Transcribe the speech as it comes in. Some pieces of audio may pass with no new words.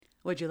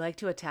Would you like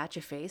to attach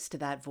a face to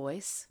that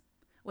voice?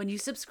 When you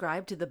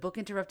subscribe to the Book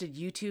Interrupted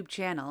YouTube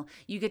channel,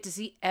 you get to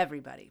see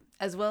everybody,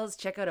 as well as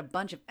check out a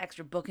bunch of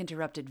extra Book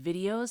Interrupted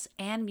videos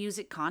and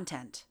music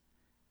content.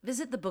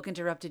 Visit the Book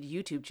Interrupted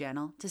YouTube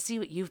channel to see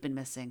what you've been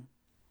missing.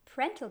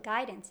 Parental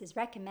guidance is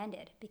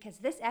recommended because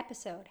this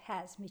episode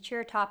has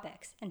mature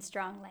topics and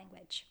strong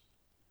language.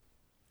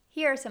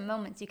 Here are some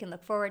moments you can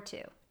look forward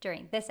to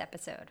during this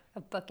episode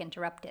of Book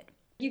Interrupted.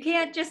 You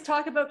can't just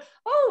talk about,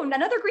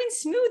 another green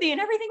smoothie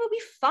and everything will be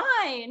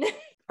fine.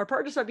 Our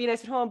partners are being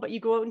nice at home, but you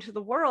go out into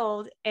the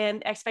world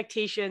and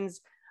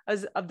expectations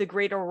of the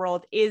greater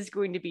world is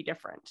going to be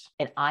different.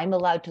 And I'm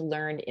allowed to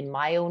learn in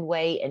my own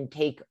way and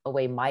take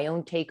away my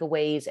own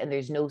takeaways. And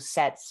there's no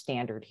set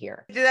standard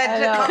here.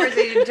 That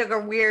conversation took a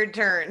weird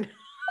turn.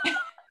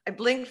 I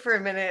blinked for a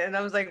minute and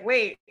I was like,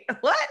 wait,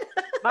 what?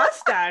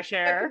 Mustache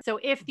hair. So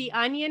if The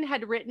Onion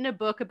had written a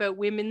book about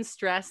women's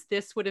stress,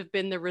 this would have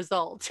been the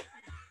result.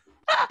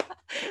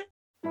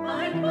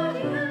 Mind,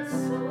 body, and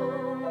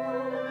soul.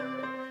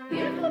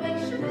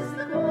 Information is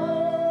the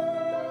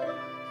goal.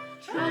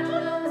 Try to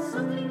learn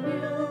something new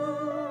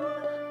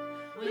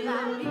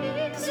without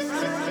being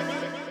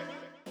distracted.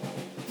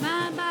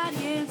 Mind,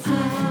 body, and soul.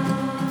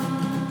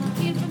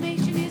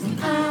 Information is the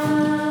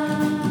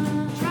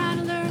goal. Trying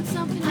to learn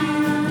something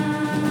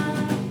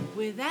new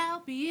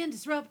without being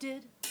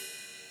disrupted.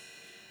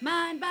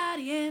 Mind,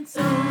 body, and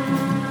soul.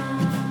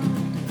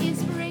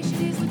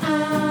 Inspiration is the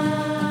goal.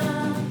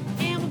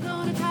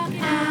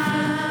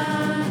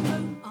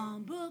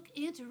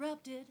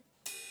 Interrupted.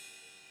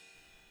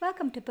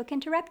 Welcome to Book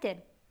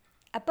Interrupted,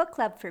 a book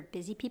club for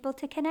busy people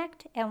to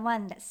connect and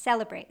one that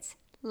celebrates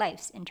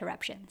life's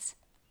interruptions.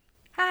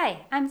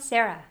 Hi, I'm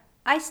Sarah.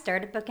 I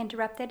started Book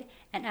Interrupted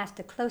and asked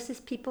the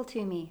closest people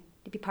to me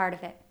to be part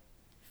of it.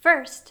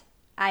 First,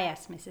 I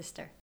asked my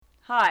sister.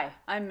 Hi,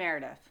 I'm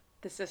Meredith,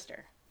 the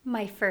sister.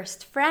 My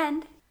first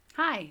friend.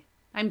 Hi,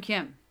 I'm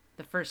Kim,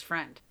 the first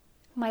friend.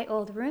 My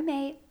old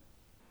roommate.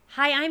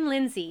 Hi, I'm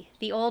Lindsay,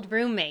 the old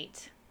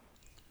roommate.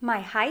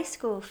 My high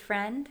school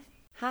friend.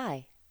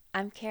 Hi,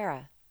 I'm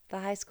Kara, the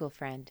high school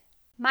friend.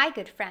 My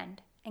good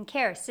friend and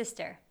Kara's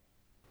sister.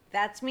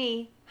 That's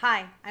me.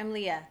 Hi, I'm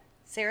Leah,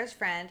 Sarah's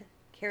friend,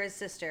 Kara's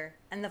sister,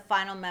 and the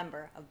final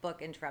member of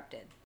Book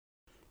Interrupted.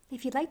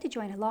 If you'd like to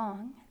join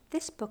along,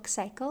 this book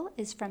cycle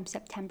is from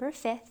September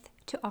 5th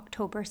to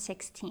October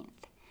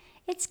 16th.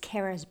 It's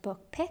Kara's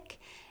book pick,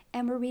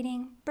 and we're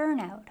reading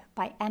Burnout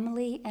by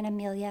Emily and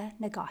Amelia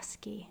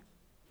Nagoski.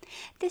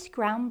 This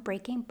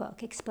groundbreaking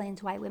book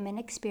explains why women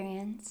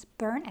experience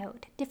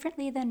burnout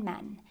differently than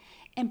men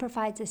and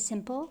provides a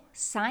simple,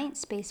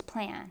 science-based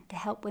plan to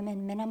help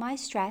women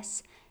minimize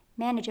stress,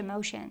 manage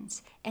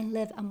emotions, and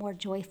live a more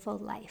joyful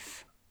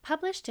life.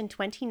 Published in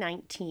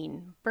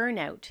 2019,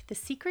 Burnout, The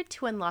Secret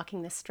to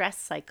Unlocking the Stress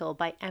Cycle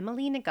by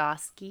Emily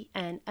Nagoski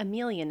and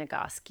Amelia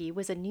Nagoski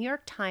was a New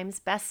York Times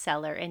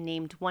bestseller and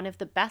named one of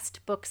the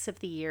best books of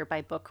the year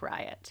by Book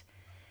Riot.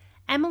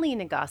 Emily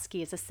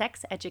Nagoski is a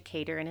sex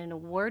educator and an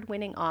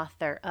award-winning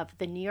author of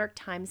the New York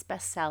Times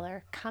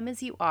bestseller, Come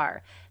As You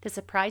Are, the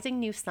surprising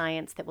new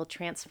science that will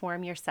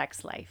transform your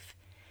sex life.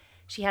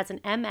 She has an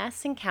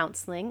MS in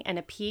counseling and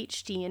a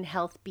PhD in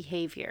health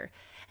behavior,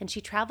 and she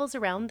travels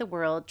around the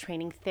world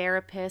training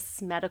therapists,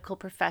 medical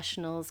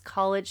professionals,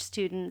 college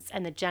students,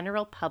 and the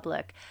general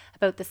public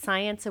about the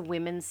science of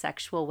women's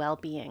sexual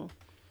well-being.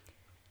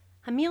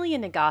 Amelia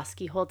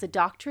Nagoski holds a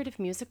doctorate of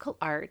musical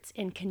arts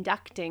in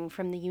conducting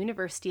from the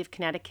University of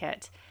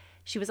Connecticut.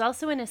 She was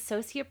also an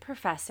associate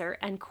professor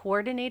and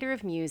coordinator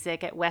of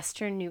music at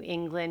Western New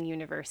England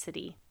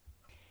University.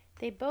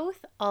 They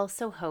both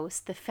also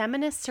host the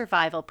Feminist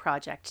Survival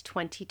Project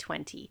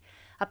 2020,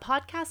 a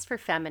podcast for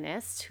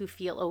feminists who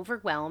feel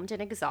overwhelmed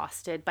and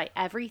exhausted by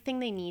everything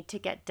they need to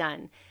get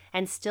done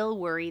and still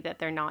worry that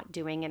they're not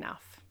doing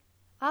enough.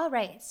 All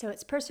right, so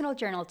it's personal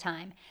journal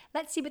time.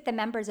 Let's see what the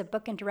members of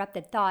Book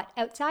Interrupted thought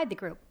outside the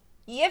group.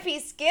 Yippee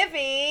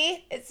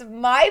skippy! It's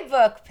my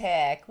book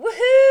pick.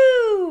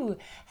 Woohoo!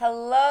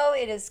 Hello,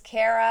 it is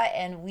Kara,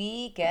 and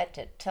we get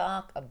to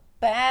talk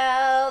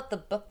about the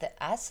book that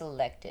I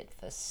selected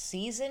for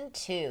season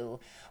 2.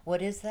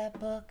 What is that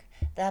book?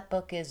 That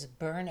book is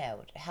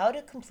Burnout, How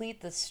to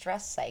Complete the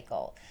Stress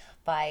Cycle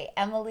by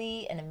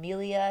Emily and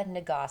Amelia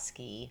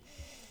Nagoski.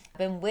 I've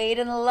been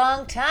waiting a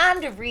long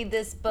time to read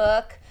this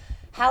book.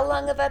 How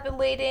long have I been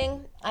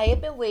waiting? I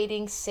have been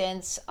waiting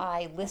since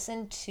I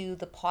listened to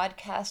the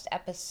podcast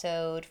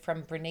episode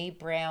from Brene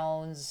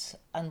Brown's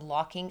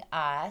Unlocking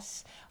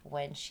Us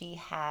when she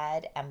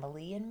had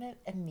Emily and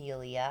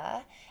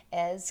Amelia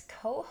as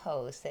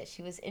co-hosts, that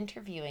she was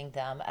interviewing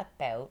them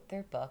about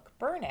their book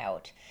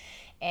Burnout.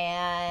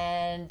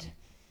 And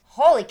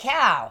holy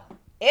cow,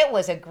 it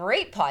was a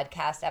great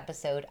podcast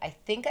episode. I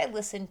think I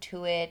listened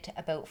to it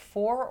about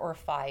 4 or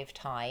 5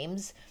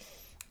 times.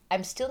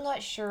 I'm still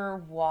not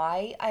sure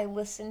why I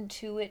listened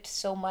to it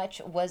so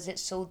much. Was it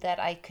so that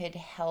I could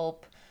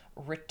help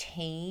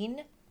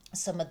retain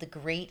some of the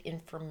great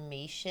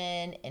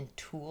information and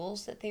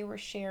tools that they were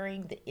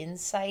sharing, the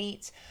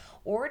insights?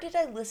 Or did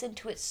I listen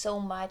to it so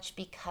much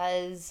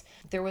because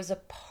there was a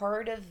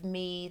part of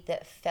me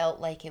that felt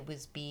like it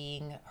was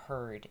being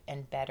heard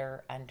and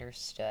better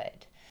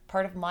understood?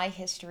 Part of my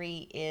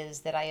history is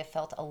that I have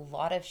felt a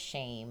lot of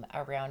shame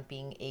around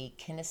being a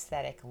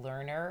kinesthetic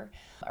learner,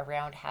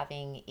 around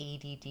having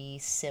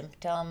ADD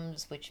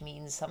symptoms, which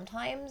means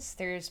sometimes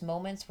there's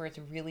moments where it's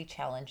really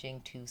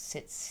challenging to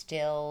sit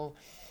still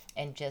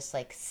and just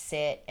like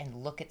sit and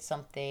look at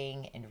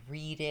something and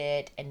read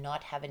it and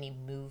not have any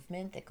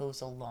movement that goes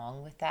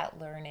along with that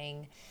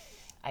learning.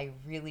 I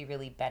really,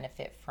 really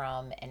benefit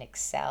from and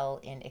excel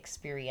in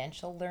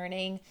experiential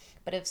learning,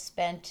 but have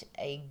spent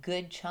a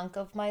good chunk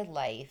of my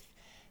life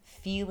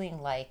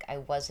feeling like I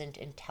wasn't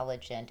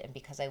intelligent. And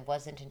because I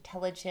wasn't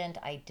intelligent,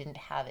 I didn't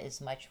have as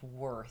much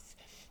worth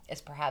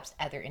as perhaps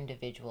other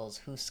individuals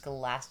who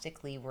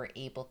scholastically were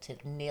able to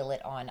nail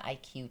it on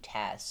IQ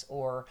tests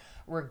or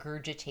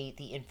regurgitate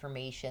the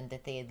information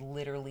that they had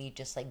literally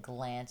just like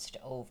glanced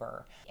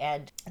over.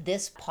 And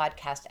this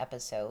podcast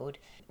episode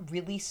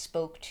really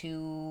spoke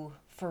to,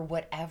 for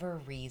whatever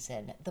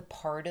reason, the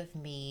part of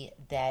me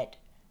that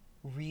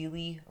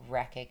really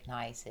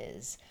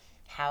recognizes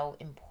how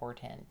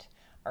important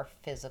our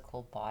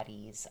physical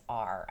bodies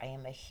are. I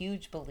am a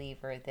huge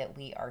believer that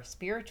we are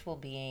spiritual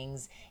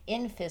beings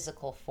in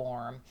physical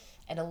form,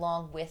 and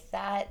along with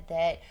that,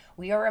 that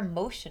we are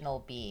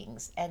emotional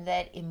beings and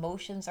that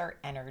emotions are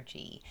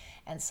energy.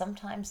 And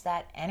sometimes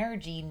that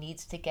energy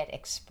needs to get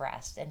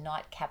expressed and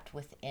not kept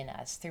within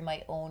us. Through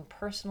my own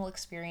personal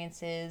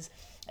experiences,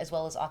 as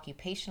well as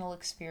occupational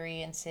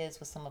experiences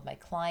with some of my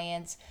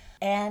clients,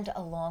 and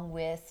along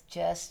with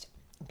just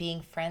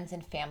being friends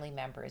and family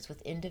members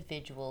with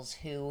individuals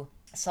who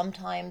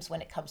sometimes,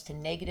 when it comes to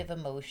negative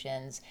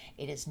emotions,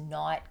 it is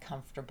not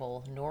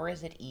comfortable, nor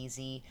is it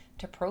easy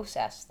to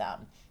process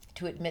them,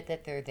 to admit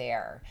that they're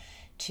there,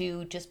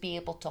 to just be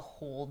able to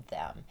hold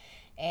them,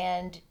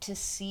 and to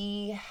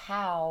see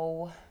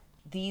how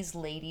these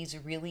ladies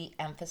really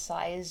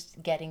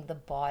emphasized getting the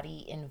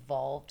body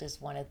involved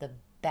as one of the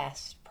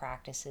best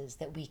practices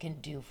that we can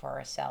do for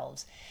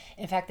ourselves.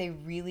 In fact, they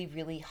really,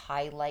 really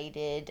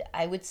highlighted,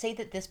 I would say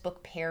that this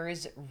book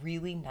pairs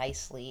really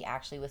nicely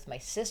actually with my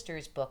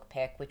sister's book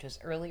pick, which was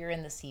earlier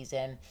in the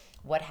season,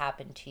 What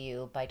Happened to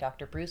You by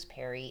Dr. Bruce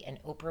Perry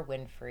and Oprah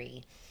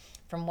Winfrey.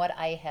 From what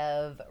I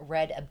have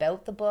read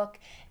about the book,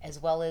 as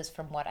well as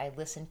from what I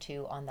listened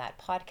to on that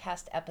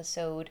podcast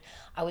episode,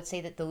 I would say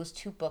that those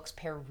two books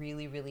pair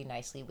really, really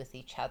nicely with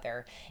each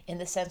other in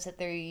the sense that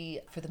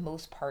they, for the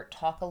most part,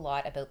 talk a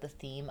lot about the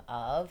theme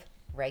of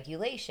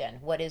regulation.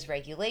 What is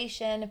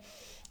regulation?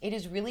 It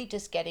is really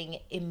just getting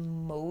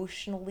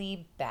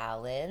emotionally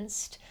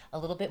balanced, a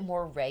little bit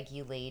more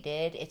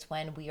regulated. It's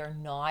when we are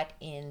not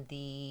in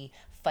the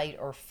fight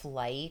or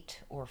flight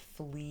or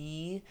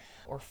flee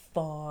or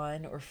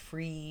fawn or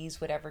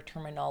freeze, whatever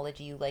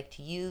terminology you like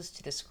to use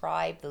to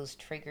describe those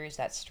triggers,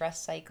 that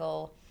stress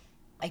cycle.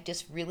 I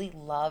just really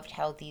loved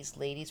how these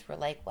ladies were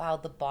like, wow,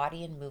 the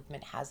body and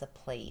movement has a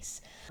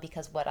place.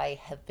 Because what I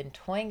have been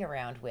toying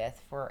around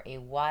with for a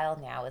while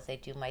now as I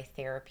do my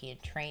therapy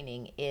and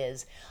training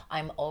is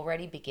I'm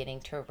already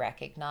beginning to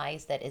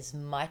recognize that as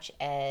much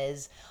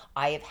as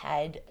I have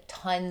had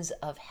tons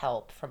of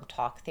help from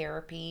talk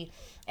therapy,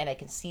 and I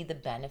can see the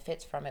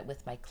benefits from it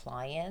with my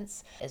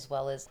clients, as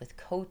well as with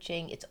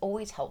coaching, it's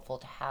always helpful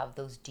to have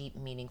those deep,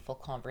 meaningful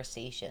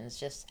conversations,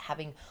 just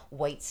having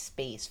white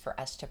space for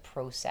us to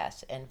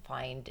process and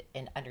find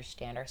and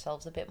understand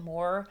ourselves a bit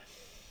more.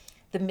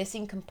 The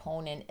missing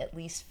component, at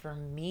least for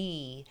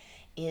me,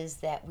 is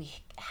that we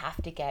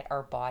have to get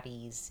our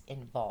bodies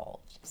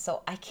involved.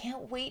 So I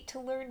can't wait to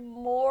learn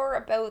more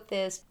about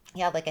this.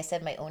 Yeah, like I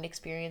said, my own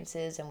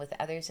experiences and with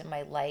others in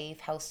my life,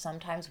 how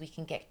sometimes we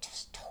can get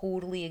just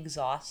totally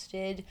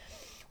exhausted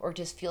or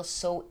just feel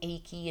so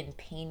achy and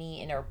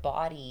painy in our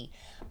body,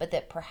 but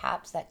that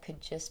perhaps that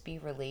could just be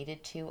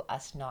related to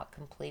us not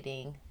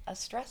completing a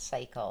stress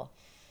cycle.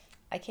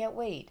 I can't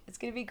wait. It's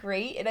going to be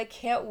great, and I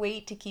can't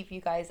wait to keep you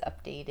guys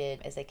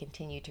updated as I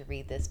continue to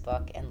read this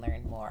book and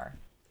learn more.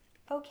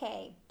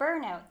 Okay,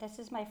 Burnout. This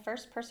is my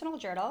first personal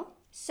journal.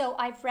 So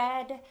I've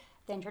read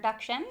the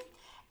introduction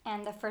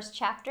and the first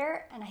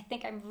chapter, and I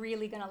think I'm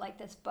really going to like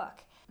this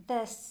book.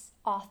 This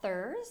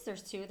authors,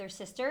 there's two, they're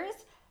sisters.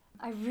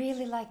 I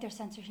really like their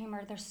sense of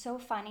humor. They're so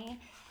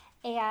funny,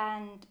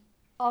 and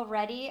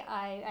already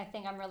I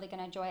think I'm really going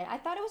to enjoy it. I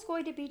thought it was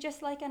going to be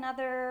just like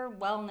another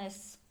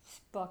wellness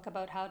book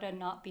about how to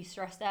not be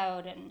stressed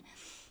out, and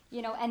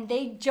and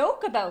they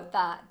joke about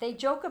that. They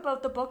joke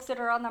about the books that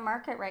are on the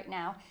market right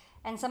now,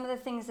 and some of the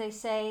things they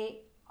say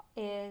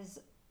is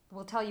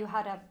will tell you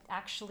how to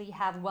actually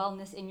have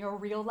wellness in your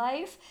real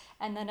life,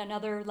 and then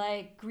another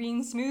like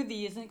green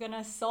smoothie isn't going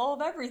to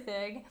solve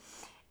everything.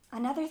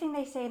 Another thing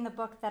they say in the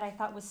book that I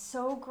thought was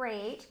so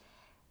great,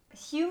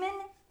 human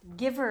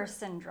giver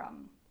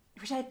syndrome,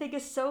 which I think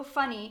is so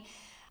funny.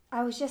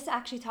 I was just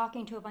actually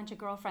talking to a bunch of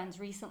girlfriends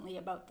recently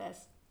about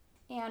this,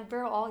 and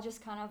we're all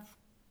just kind of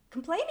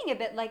complaining a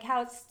bit, like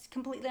how it's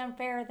completely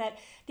unfair that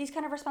these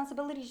kind of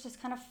responsibilities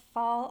just kind of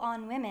fall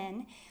on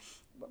women.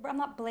 we're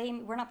not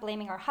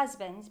blaming our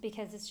husbands,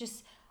 because it's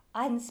just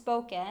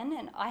unspoken.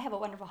 And I have a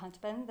wonderful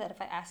husband that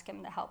if I ask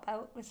him to help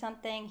out with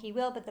something, he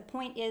will. But the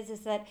point is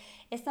that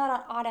it's not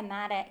an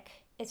automatic.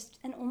 It's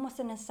almost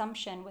an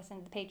assumption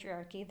within the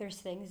patriarchy. There's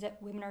things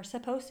that women are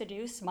supposed to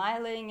do,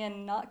 smiling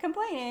and not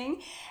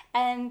complaining,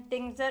 and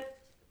things that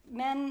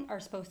men are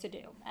supposed to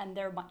do, and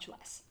they're much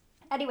less.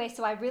 Anyway,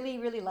 so I really,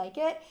 really like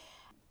it.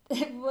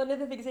 One of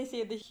the things I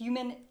see of the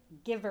human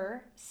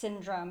giver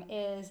syndrome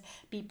is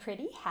be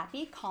pretty,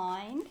 happy,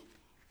 kind,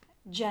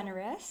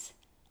 generous,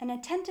 and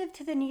attentive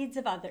to the needs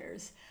of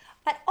others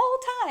at all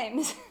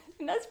times.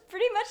 And that's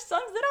pretty much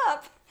sums it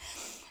up.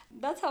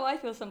 That's how I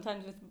feel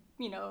sometimes with,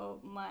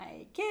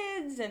 my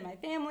kids and my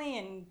family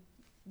and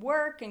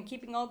work, and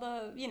keeping all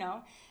the,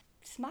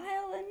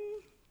 smile and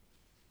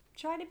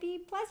try to be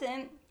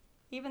pleasant,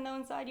 even though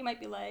inside you might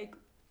be like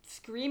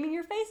screaming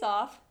your face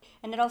off.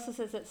 And it also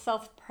says that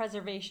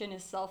self-preservation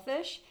is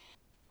selfish,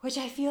 which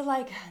I feel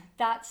like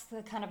that's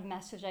the kind of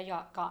message I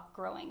got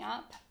growing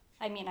up.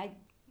 I mean, I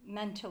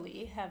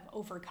mentally have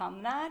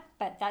overcome that,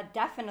 but that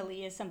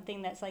definitely is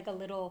something that's like a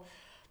little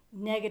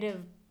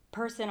negative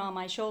person on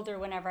my shoulder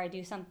whenever I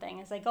do something.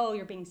 It's like, oh,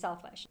 you're being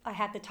selfish. I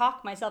have to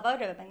talk myself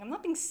out of it. I'm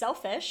not being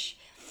selfish.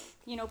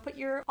 Put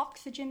your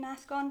oxygen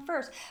mask on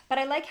first. But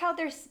I like how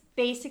they're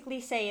basically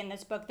say in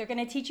this book, they're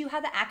going to teach you how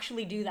to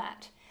actually do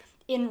that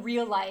in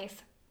real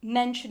life,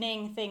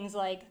 mentioning things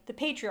like the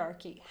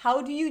patriarchy.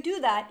 How do you do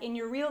that in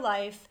your real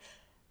life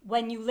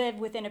when you live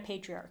within a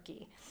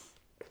patriarchy?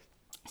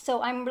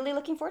 So I'm really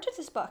looking forward to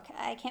this book.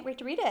 I can't wait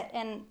to read it.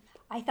 And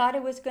I thought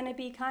it was going to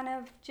be kind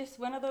of just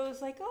one of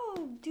those like,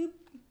 oh, do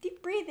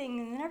deep breathing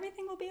and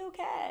everything will be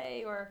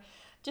okay, or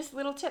just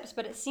little tips.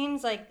 But it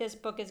seems like this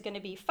book is going to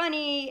be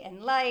funny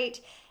and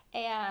light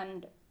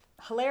and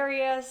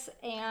hilarious,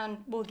 and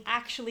will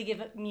actually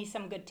give me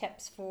some good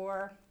tips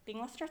for being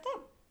less stressed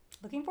out.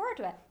 Looking forward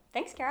to it.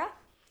 Thanks, Kara.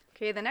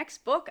 Okay, the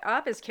next book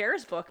up is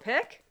Kara's book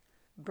pick,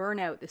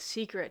 Burnout: The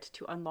Secret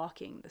to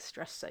Unlocking the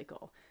Stress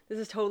Cycle. This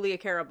is totally a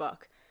Kara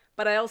book.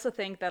 But I also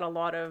think that a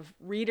lot of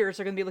readers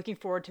are going to be looking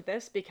forward to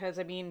this because,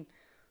 I mean,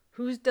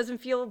 who doesn't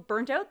feel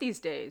burnt out these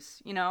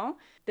days,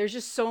 There's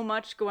just so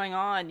much going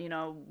on,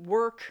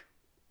 work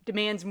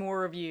demands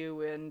more of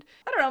you, and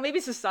I don't know, maybe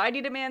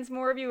society demands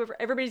more of you.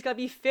 Everybody's got to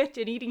be fit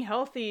and eating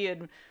healthy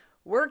and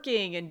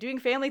working and doing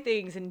family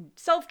things and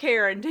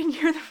self-care and taking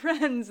care of their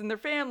friends and their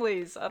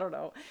families. I don't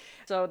know.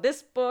 So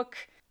this book,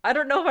 I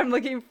don't know if I'm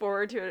looking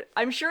forward to it.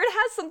 I'm sure it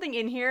has something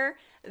in here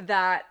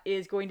that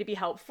is going to be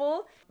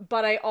helpful,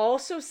 but I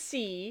also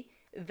see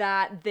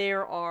that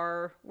there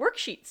are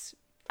worksheets.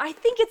 I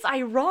think it's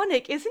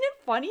ironic, isn't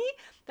it funny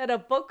that a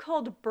book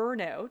called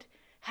Burnout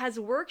has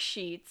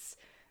worksheets,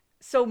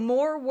 so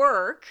more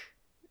work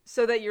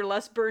so that you're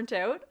less burnt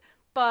out,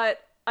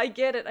 but I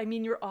get it. I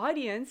mean, your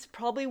audience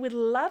probably would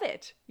love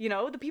it.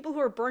 The people who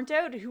are burnt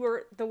out, who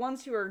are the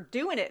ones who are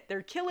doing it,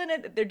 they're killing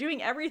it, they're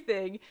doing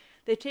everything,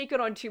 they take it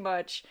on too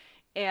much,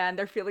 and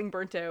they're feeling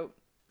burnt out.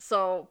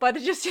 So, but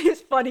it just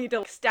is funny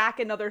to stack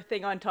another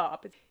thing on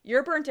top.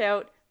 You're burnt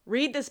out,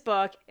 read this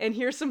book, and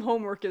here's some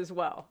homework as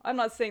well. I'm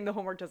not saying the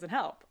homework doesn't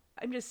help.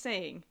 I'm just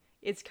saying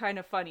it's kind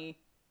of funny.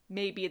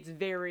 Maybe it's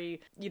very,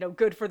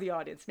 good for the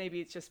audience. Maybe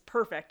it's just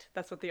perfect.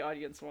 That's what the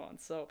audience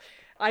wants. So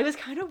I was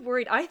kind of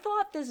worried. I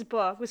thought this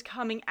book was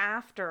coming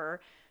after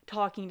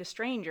Talking to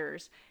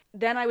Strangers.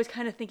 Then I was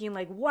kind of thinking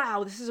like,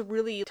 wow, this is a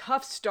really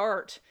tough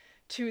start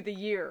to the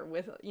year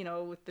with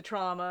the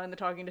trauma and the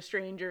Talking to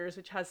Strangers,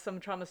 which has some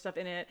trauma stuff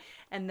in it,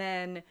 and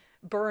then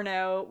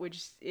Burnout,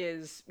 which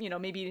is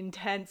maybe an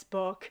intense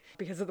book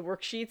because of the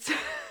worksheets.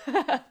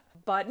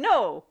 But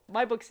no,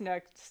 my book's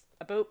next,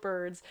 about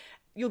birds.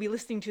 You'll be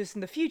listening to this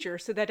in the future,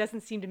 so that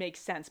doesn't seem to make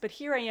sense, but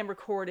here I am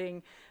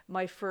recording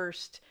my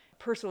first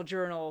personal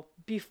journal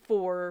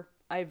before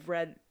I've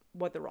read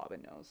What the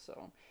Robin Knows.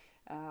 So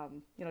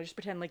just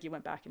pretend like you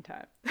went back in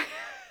time.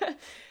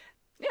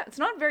 Yeah, it's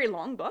not a very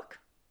long book.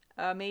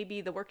 Maybe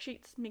the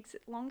worksheets makes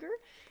it longer,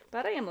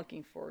 but I am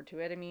looking forward to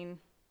it. I mean,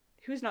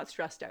 who's not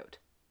stressed out,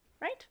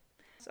 right?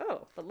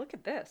 So, but look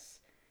at this.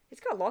 It's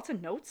got lots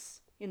of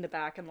notes in the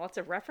back and lots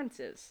of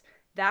references.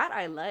 That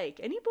I like.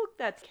 Any book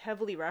that's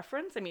heavily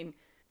referenced, I mean,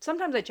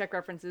 sometimes I check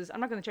references. I'm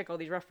not going to check all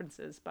these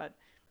references, but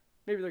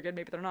maybe they're good,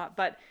 maybe they're not.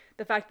 But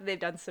the fact that they've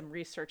done some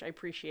research, I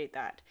appreciate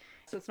that.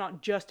 So it's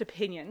not just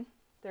opinion.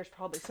 There's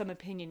probably some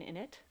opinion in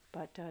it,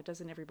 but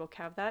doesn't every book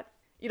have that?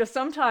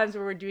 Sometimes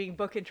when we're doing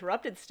book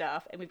interrupted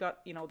stuff and we've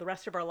got, the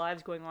rest of our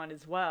lives going on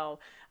as well,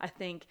 I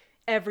think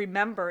every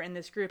member in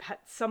this group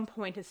at some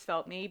point has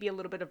felt maybe a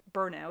little bit of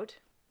burnout.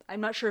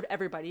 I'm not sure of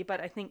everybody,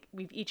 but I think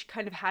we've each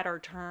kind of had our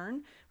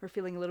turn. We're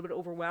feeling a little bit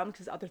overwhelmed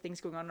because other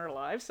things going on in our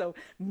lives. So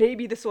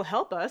maybe this will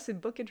help us in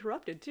Book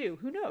Interrupted too.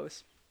 Who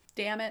knows?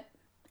 Damn it.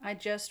 I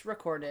just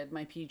recorded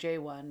my PJ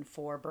one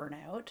for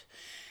Burnout.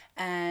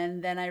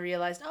 And then I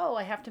realized,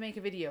 I have to make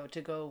a video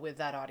to go with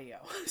that audio.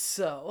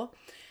 So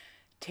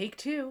take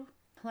two.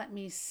 Let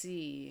me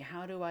see.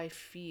 How do I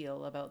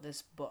feel about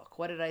this book?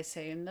 What did I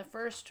say in the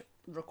first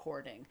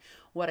recording?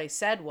 What I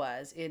said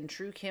was, in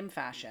true Kim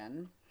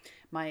fashion,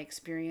 My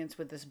experience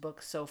with this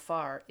book so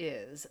far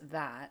is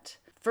that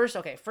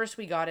first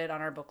we got it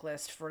on our book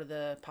list for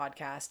the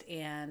podcast,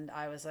 and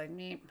I was like,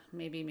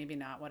 maybe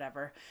not,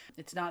 whatever.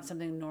 It's not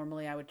something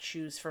normally I would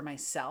choose for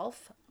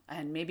myself,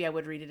 and maybe I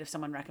would read it if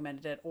someone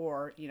recommended it,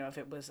 or, if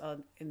it was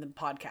in the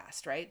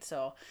podcast, right?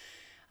 So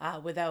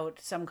without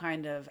some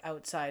kind of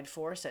outside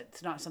force,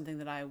 it's not something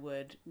that I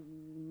would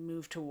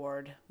move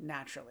toward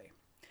naturally.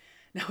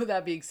 Now, with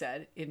that being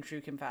said, in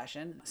true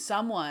compassion,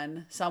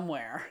 someone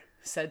somewhere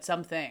said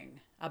something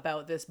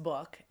about this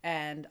book,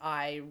 and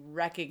I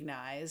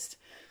recognized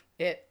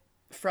it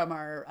from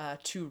our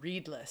to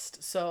read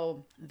list.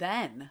 So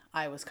then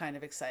I was kind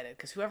of excited,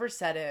 because whoever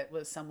said it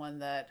was someone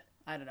that,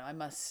 I don't know, I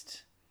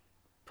must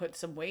put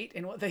some weight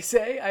in what they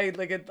say.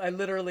 I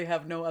literally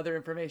have no other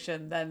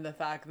information than the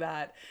fact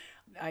that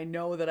I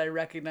know that I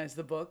recognize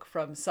the book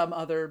from some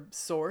other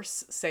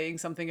source saying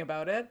something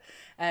about it,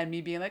 and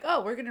me being like,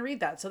 oh, we're going to read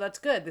that. So that's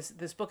good.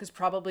 This book is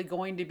probably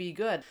going to be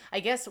good.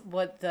 I guess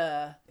what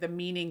the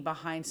meaning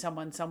behind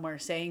someone somewhere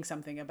saying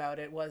something about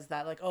it was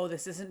that, like, oh,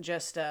 this isn't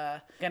just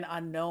an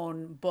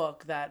unknown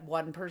book that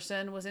one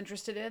person was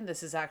interested in.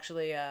 This is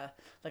actually a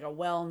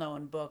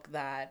well-known book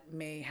that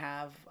may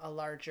have a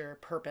larger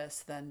purpose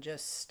than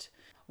just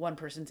one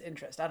person's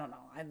interest. I don't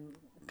know. I'm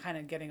kind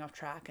of getting off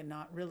track and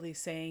not really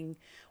saying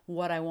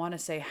what I want to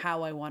say,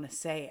 how I want to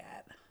say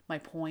it. My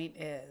point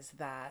is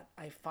that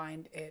I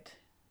find it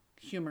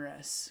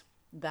humorous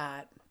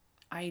that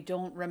I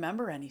don't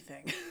remember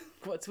anything.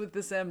 What's with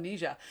this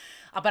amnesia?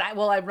 But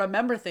I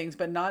remember things,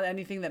 but not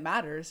anything that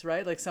matters,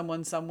 right? Like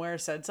someone somewhere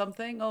said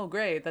something. Oh,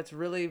 great. That's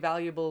really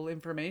valuable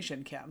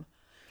information, Kim.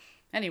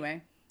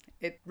 Anyway,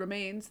 it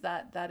remains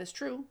that is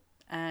true.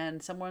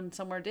 And someone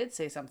somewhere did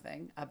say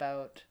something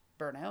about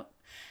burnout.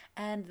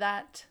 And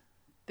that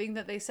thing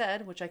that they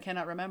said, which I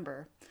cannot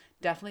remember,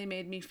 definitely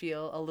made me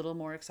feel a little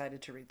more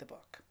excited to read the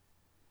book.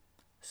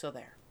 So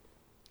there.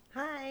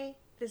 Hi,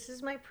 this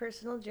is my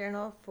personal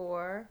journal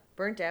for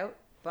Burnt Out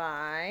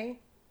by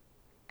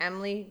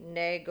Emily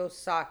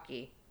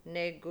Nagoski,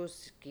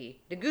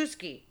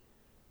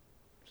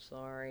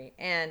 sorry,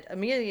 and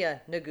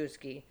Amelia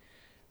Nagoski.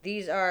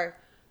 These are,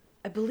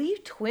 I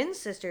believe, twin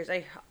sisters.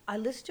 I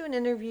listened to an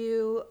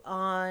interview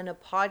on a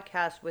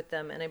podcast with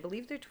them, and I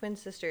believe they're twin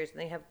sisters, and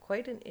they have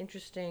quite an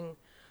interesting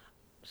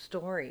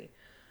story.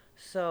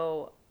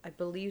 So I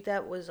believe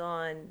that was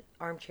on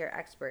Armchair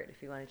Expert,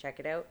 if you want to check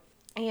it out.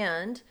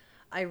 And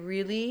I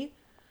really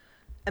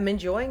am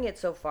enjoying it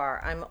so far.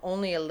 I'm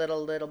only a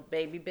little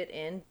baby bit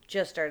in.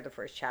 Just started the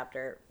first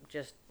chapter,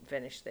 just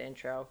finished the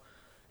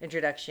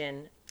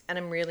introduction, and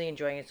I'm really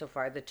enjoying it so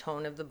far. The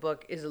tone of the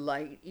book is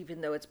light,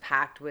 even though it's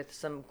packed with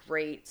some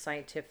great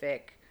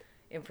scientific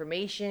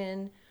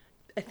information.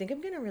 I think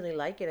I'm going to really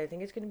like it. I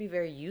think it's going to be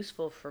very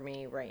useful for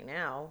me right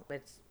now.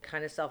 It's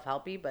kind of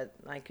self-helpy, but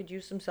I could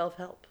use some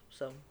self-help.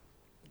 So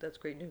that's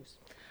great news.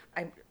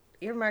 I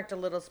earmarked a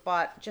little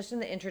spot just in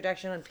the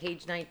introduction on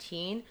page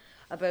 19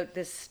 about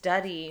this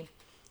study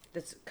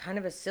that's kind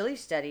of a silly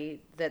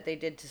study that they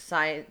did to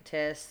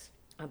scientists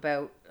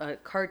about a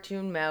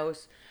cartoon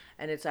mouse,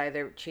 and it's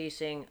either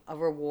chasing a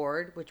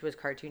reward, which was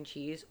cartoon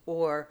cheese,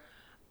 or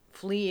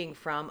fleeing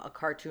from a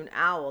cartoon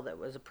owl that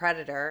was a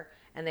predator,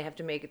 and they have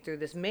to make it through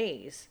this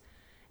maze.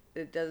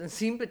 It doesn't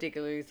seem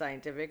particularly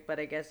scientific, but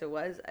I guess it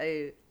was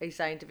a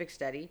scientific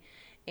study.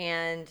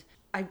 And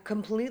I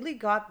completely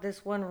got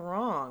this one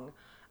wrong.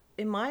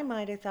 In my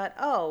mind, I thought,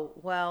 oh,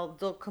 well,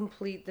 they'll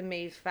complete the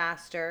maze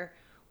faster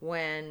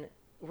when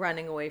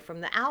running away from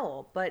the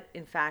owl. But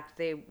in fact,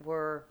 they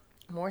were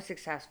more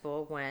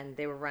successful when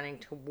they were running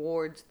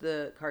towards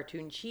the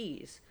cartoon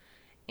cheese.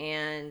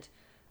 And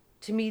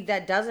to me,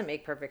 that doesn't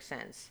make perfect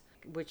sense,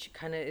 which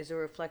kind of is a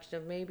reflection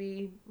of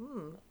maybe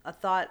a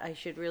thought I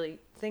should really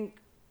think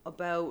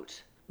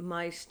about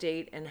my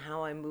state and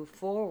how I move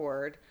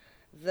forward.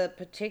 The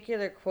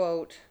particular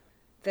quote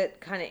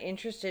that kind of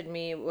interested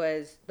me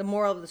was, the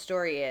moral of the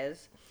story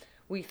is,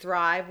 we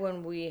thrive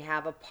when we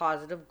have a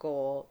positive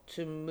goal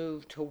to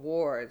move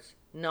towards,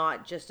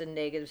 not just a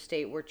negative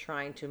state we're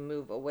trying to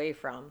move away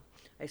from.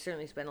 I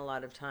certainly spent a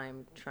lot of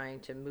time trying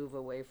to move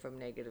away from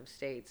negative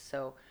states.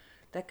 So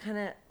that kind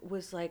of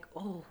was like,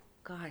 oh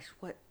gosh,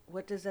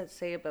 what does that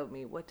say about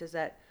me? What does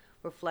that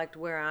reflect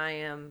where I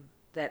am,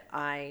 that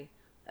I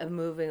am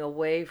moving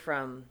away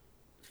from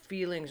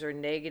feelings or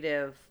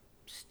negative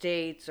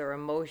states or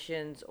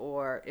emotions,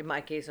 or in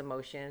my case,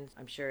 emotions.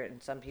 I'm sure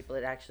in some people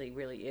it actually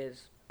really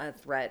is a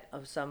threat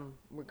of some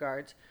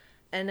regards.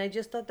 And I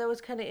just thought that was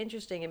kind of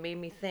interesting. It made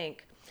me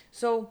think.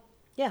 So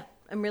yeah,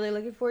 I'm really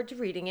looking forward to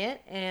reading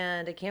it,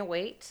 and I can't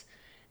wait.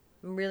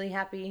 I'm really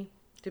happy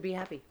to be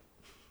happy.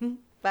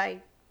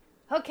 Bye.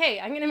 Okay,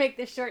 I'm going to make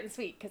this short and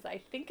sweet because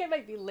I think I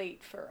might be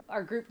late for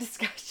our group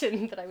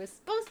discussion, but I was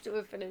supposed to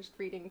have finished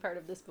reading part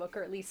of this book,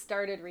 or at least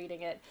started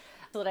reading it,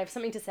 so that I have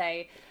something to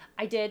say.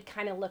 I did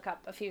kind of look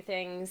up a few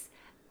things.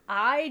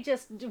 I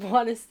just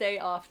want to say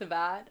off the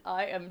bat,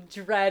 I am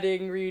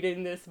dreading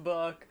reading this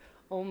book.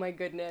 Oh my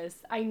goodness.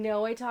 I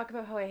know I talk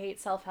about how I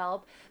hate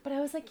self-help, but I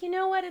was like, you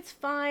know what? It's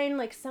fine.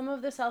 Like some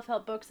of the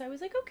self-help books, I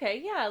was like,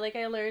 okay, yeah, like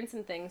I learned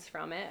some things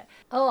from it.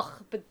 Ugh,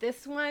 but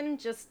this one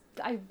just,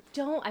 I'm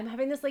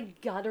having this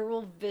like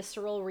guttural,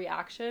 visceral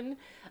reaction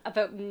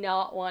about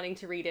not wanting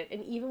to read it.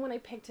 And even when I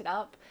picked it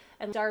up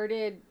and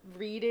started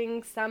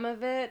reading some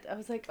of it, I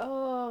was like,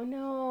 oh,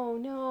 no,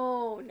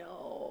 no,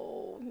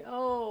 no,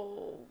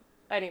 no.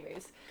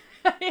 Anyways.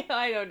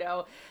 I don't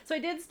know. So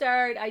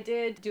I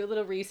did do a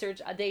little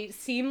research. They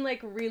seem like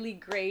really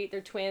great.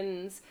 They're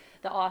twins,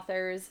 the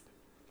authors.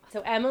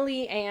 So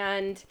Emily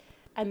and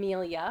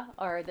Amelia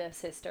are the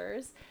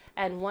sisters.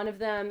 And one of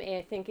them,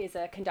 I think, is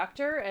a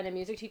conductor and a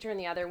music teacher. And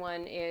the other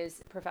one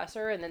is a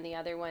professor. And then the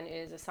other one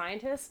is a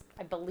scientist,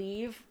 I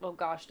believe. Oh,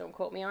 gosh, don't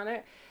quote me on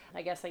it.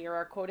 I guess you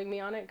are quoting me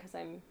on it because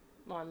I'm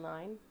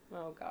online.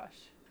 Oh, gosh.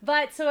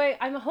 But so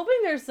I'm hoping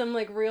there's some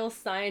like real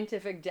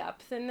scientific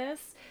depth in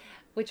this,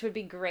 which would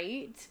be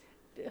great.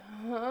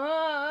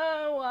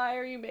 Why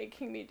are you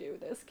making me do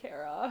this,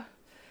 Kara?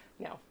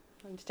 No,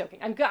 I'm just joking.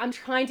 I'm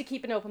trying to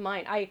keep an open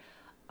mind. I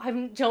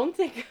don't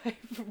think I've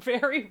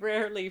very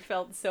rarely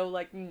felt so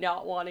like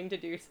not wanting to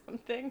do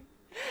something.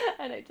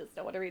 And I just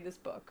don't want to read this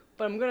book.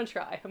 But I'm going to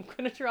try. I'm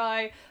going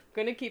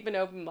to keep an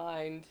open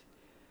mind.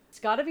 It's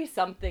got to be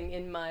something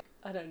in my,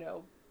 I don't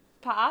know,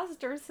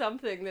 past or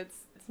something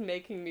that's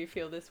making me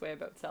feel this way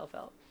about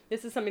self-help.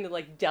 This is something to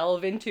like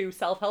delve into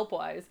self-help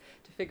wise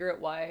to figure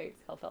out why I hate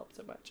self-help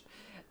so much.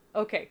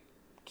 Okay,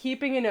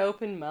 keeping an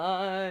open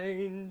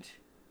mind.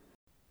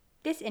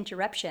 This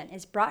interruption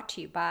is brought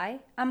to you by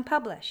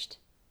Unpublished.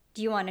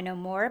 Do you want to know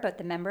more about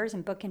the members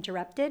in Book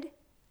Interrupted?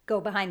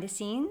 Go behind the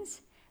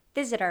scenes?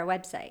 Visit our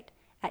website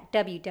at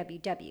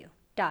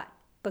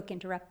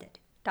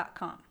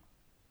www.bookinterrupted.com.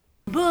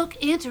 Book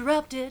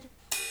interrupted.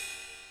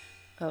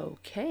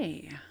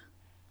 Okay.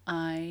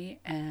 I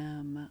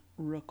am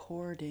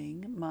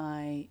recording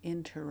my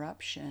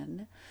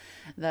interruption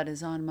that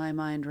is on my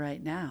mind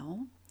right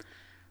now.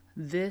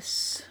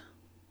 This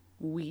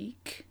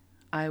week,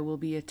 I will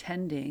be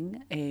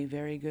attending a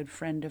very good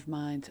friend of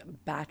mine's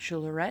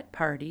bachelorette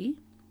party.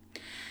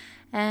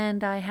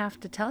 And I have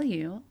to tell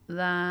you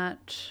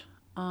that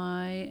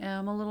I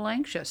am a little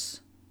anxious.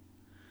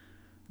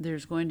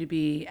 There's going to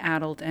be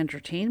adult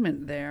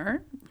entertainment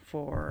there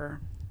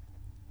for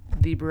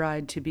the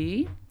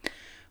bride-to-be,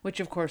 which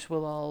of course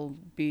we'll all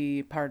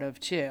be part of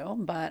too,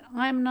 but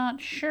I'm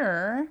not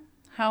sure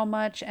how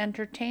much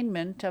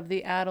entertainment of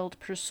the adult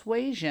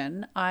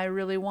persuasion I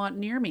really want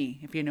near me,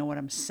 if you know what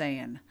I'm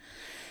saying.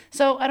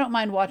 So I don't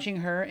mind watching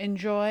her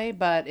enjoy,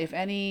 but if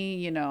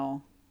any, I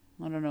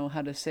don't know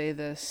how to say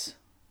this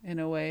in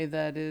a way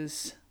that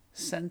is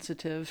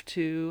sensitive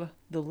to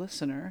the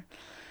listener,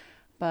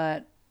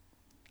 but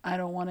I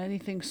don't want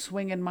anything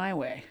swinging my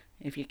way,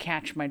 if you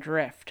catch my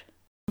drift.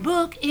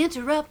 Book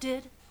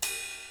interrupted.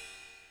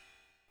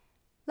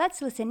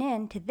 Let's listen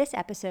in to this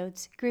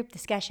episode's group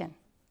discussion.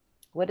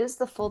 What is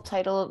the full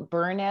title?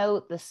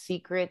 Burnout, the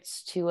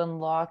secrets to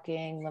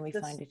unlocking. Let me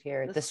find it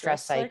here. The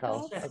stress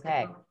cycle.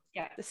 Okay.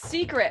 Yeah, the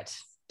secret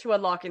to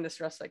unlocking the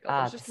stress cycle.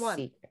 There's just one.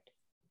 Secret.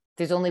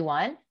 There's only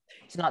one?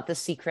 It's not the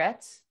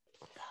secrets?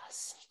 The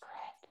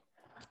secret.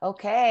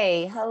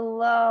 Okay.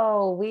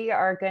 Hello. We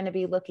are going to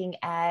be looking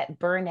at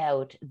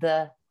Burnout,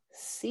 the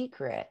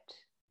secret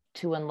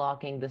to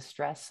unlocking the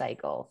stress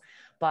cycle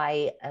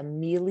by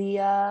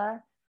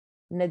Amelia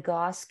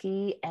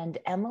Nagoski and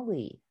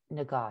Emily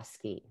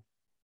Nagoski.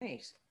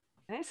 Nice.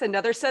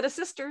 Another set of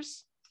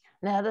sisters.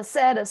 Another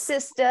set of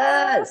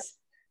sisters.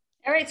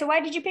 All right, so why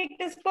did you pick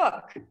this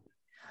book?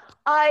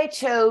 I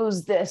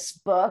chose this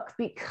book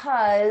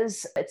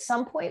because at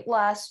some point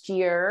last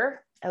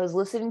year, I was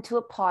listening to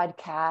a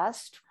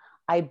podcast.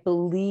 I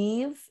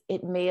believe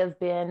it may have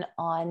been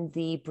on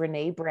the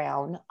Brene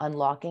Brown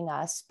Unlocking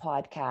Us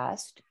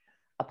podcast.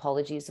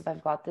 Apologies if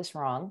I've got this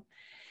wrong.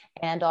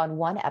 And on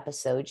one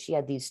episode, she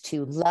had these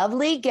two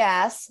lovely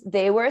guests.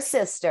 They were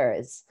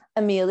sisters,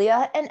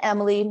 Amelia and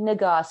Emily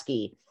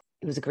Nagoski.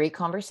 It was a great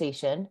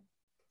conversation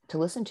to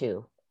listen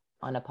to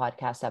on a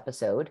podcast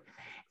episode.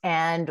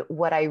 And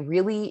what I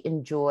really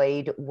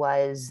enjoyed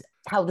was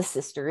how the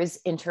sisters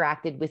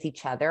interacted with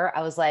each other.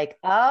 I was like,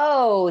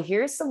 oh,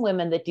 here's some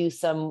women that do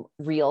some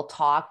real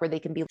talk where they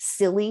can be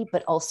silly,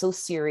 but also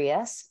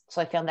serious.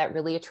 So I found that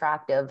really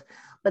attractive.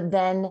 But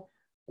then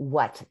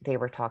what they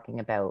were talking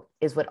about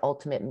is what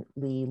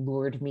ultimately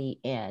lured me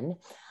in,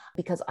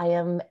 because I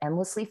am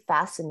endlessly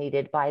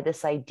fascinated by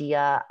this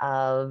idea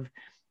of,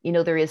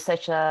 there is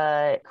such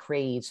a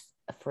craze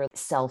for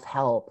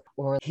self-help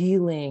or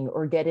healing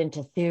or get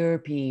into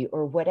therapy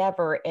or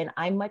whatever. And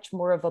I'm much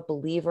more of a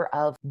believer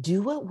of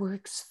do what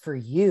works for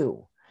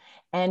you.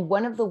 And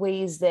one of the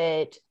ways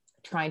that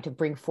trying to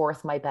bring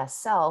forth my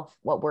best self,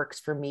 what works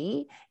for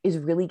me is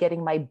really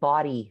getting my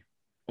body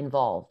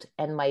involved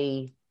and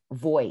my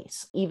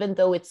voice. Even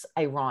though it's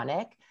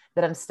ironic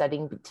that I'm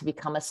studying to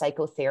become a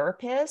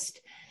psychotherapist,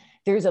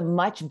 there's a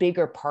much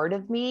bigger part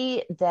of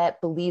me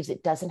that believes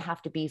it doesn't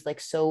have to be like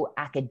so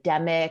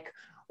academic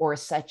or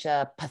such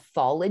a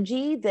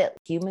pathology that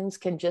humans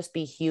can just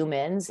be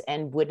humans.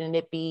 And wouldn't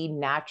it be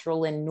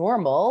natural and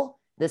normal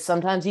that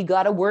sometimes you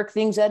got to work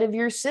things out of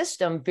your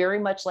system, very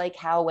much like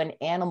how an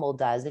animal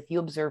does? If you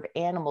observe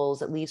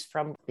animals, at least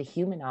from the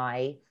human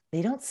eye,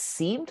 they don't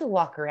seem to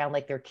walk around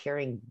like they're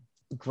carrying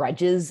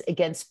grudges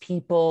against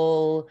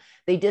people.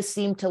 They just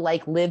seem to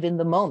like live in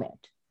the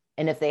moment.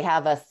 And if they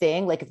have a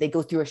thing, like if they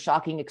go through a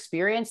shocking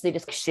experience, they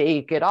just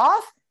shake it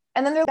off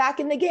and then they're back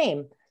in the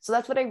game. So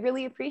that's what I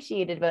really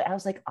appreciated about it. I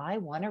was like, I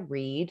want to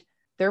read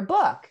their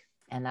book.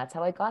 And that's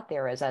how I got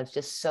there, as I was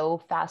just so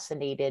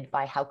fascinated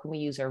by how can we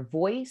use our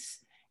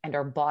voice and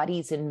our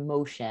bodies in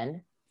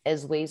motion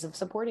as ways of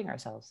supporting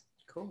ourselves.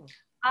 Cool.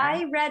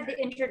 I read the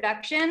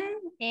introduction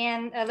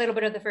and a little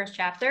bit of the first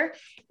chapter,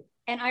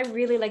 and I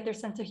really like their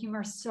sense of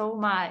humor so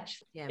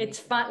much. Yeah, it's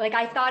fun. Like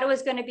I thought it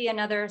was going to be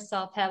another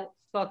self-help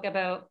book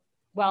about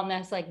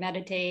wellness, like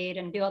meditate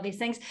and do all these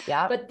things.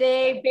 Yeah. But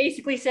they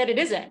basically said it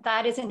isn't.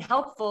 That isn't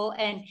helpful.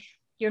 And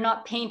you're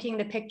not painting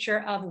the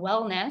picture of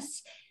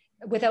wellness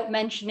without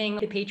mentioning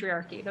the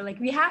patriarchy. They're like,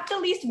 we have to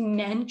at least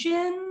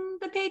mention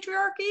the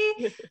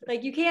patriarchy.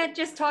 Like you can't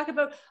just talk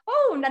about,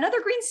 oh,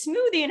 another green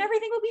smoothie and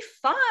everything will be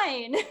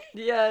fine.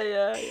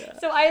 Yeah.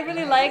 So I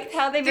really liked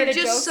how they made a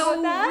joke just so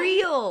about that.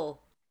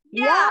 real.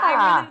 Yeah,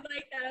 I really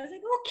like that. I was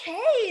like,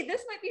 okay,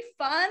 this might be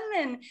fun.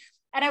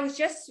 And I was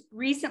just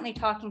recently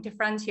talking to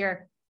friends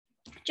here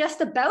just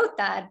about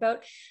that,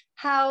 about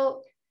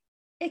how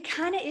it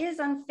kind of is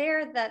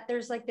unfair that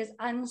there's like this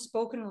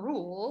unspoken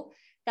rule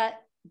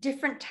that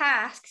different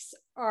tasks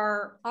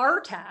are our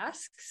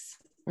tasks.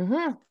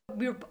 Mm-hmm.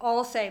 We were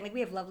all saying, like,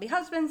 we have lovely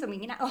husbands, and we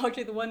can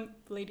actually, the one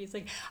lady's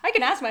like, I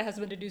can ask my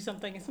husband to do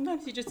something, and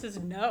sometimes he just says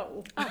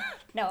no.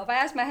 No, if I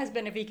ask my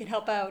husband if he can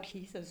help out,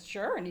 he says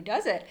sure, and he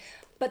does it.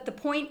 But the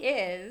point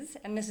is,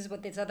 and this is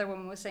what this other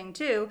woman was saying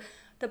too,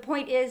 the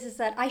point is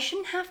that I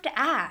shouldn't have to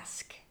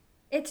ask.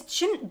 It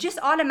shouldn't just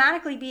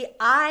automatically be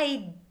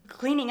I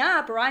cleaning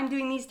up or I'm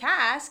doing these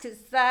tasks.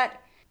 It's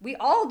that we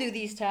all do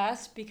these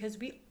tasks because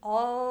we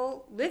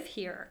all live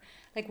here.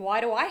 Like,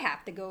 why do I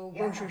have to go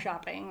grocery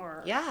shopping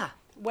or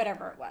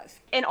whatever it was?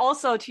 And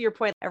also to your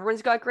point,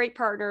 everyone's got great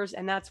partners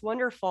and that's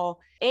wonderful.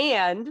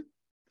 And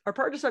our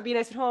partners might be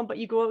nice at home, but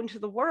you go out into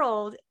the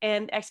world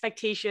and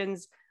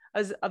expectations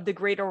of the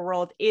greater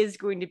world is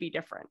going to be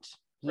different,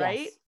 right?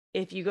 Yes.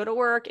 If you go to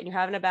work and you're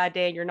having a bad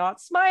day and you're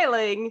not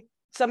smiling,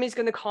 somebody's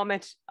going to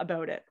comment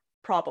about it,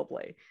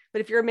 probably.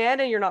 But if you're a man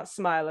and you're not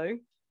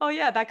smiling, oh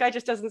yeah, that guy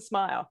just doesn't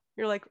smile.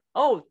 You're like,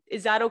 oh,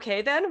 is that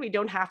okay then? We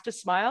don't have to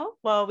smile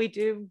while we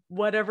do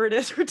whatever it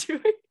is we're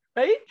doing,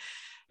 right?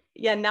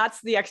 Yeah, and that's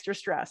the extra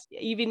stress.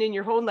 Even in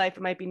your whole life,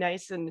 it might be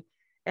nice and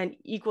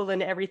equal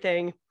in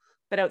everything,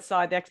 but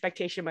outside the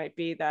expectation might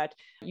be that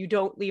you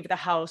don't leave the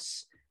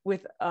house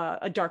with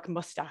a dark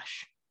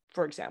mustache,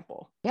 for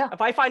example. Yeah.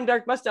 If I find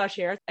dark mustache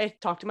hair, I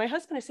talk to my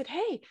husband. I said,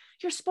 hey,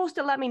 you're supposed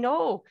to let me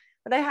know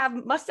that I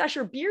have mustache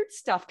or beard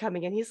stuff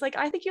coming in. He's like,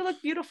 I think you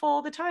look beautiful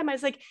all the time. I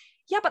was like,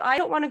 yeah, but I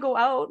don't want to go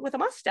out with a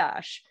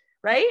mustache,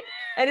 right?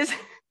 And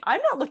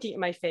I'm not looking at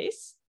my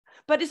face,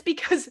 but it's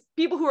because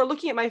people who are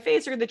looking at my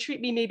face are going to treat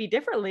me maybe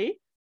differently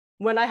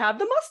when I have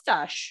the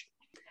mustache.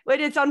 But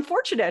it's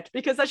unfortunate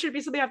because that should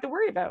be something I have to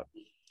worry about.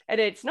 And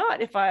it's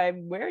not if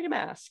I'm wearing a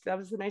mask. That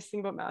was the nice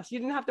thing about masks. You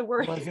didn't have to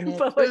worry. Wasn't it?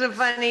 It was a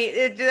funny,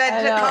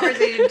 that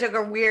conversation took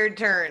a weird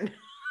turn.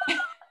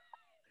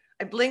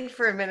 I blinked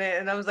for a minute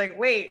and I was like,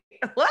 wait,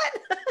 what?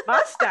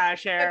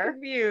 Mustache hair. I'm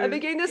confused. I've been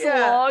getting this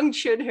long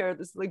chin hair,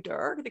 this like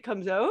dark that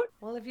comes out.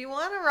 Well, if you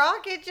want to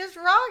rock it, just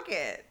rock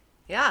it.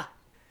 Yeah.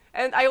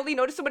 And I only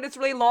notice it when it's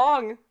really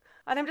long.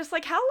 And I'm just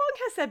like, how long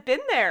has that been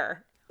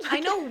there? I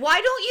know.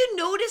 Why don't you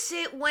notice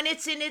it when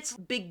it's in its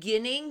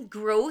beginning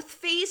growth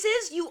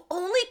phases? You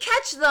only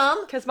catch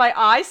them. Because my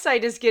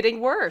eyesight is getting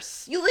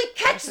worse. You only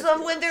catch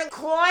them when they're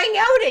clawing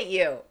out at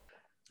you.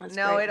 That's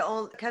no, great. it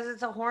only because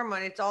it's a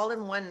hormone. It's all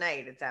in one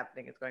night. It's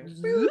happening. It's going. Oh, is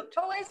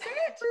it? Is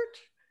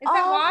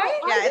that why?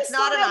 Yeah, it's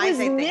not an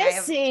eyesight thing. I have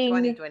missing.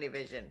 20/20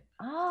 vision.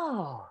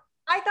 Oh.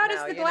 I thought No,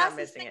 it's the you're not glasses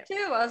missing thing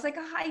it. too. I was like,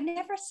 oh, I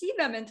never see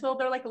them until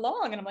they're like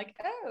long. And I'm like,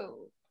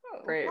 oh.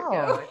 Great. Oh.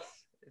 No,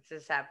 it's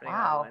just happening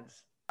Wow. all at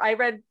once. I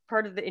read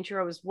part of the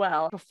intro as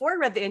well. Before I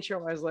read the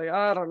intro, I was like,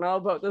 I don't know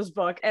about this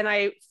book. And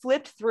I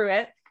flipped through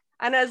it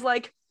and I was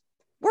like,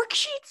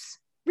 worksheets?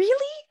 Really?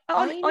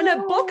 On a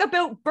book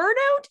about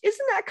burnout?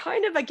 Isn't that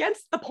kind of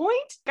against the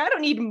point? I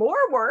don't need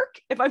more work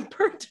if I'm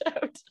burnt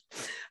out.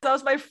 That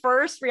was my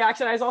first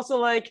reaction. I was also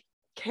like,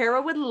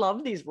 Kara would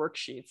love these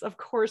worksheets. Of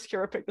course,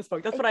 Kara picked this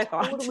book. That's what I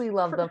thought. Totally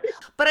love them.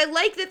 But I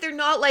like that they're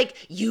not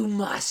like, you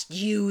must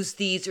use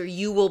these or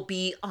you will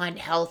be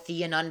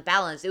unhealthy and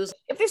unbalanced. It was,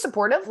 If they're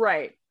supportive,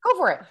 Right. go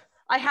for it.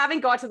 I haven't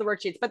got to the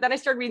worksheets, but then I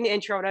started reading the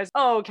intro and I was,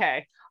 oh,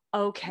 okay,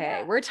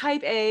 we're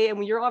type A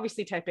and you're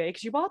obviously type A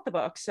because you bought the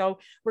book. So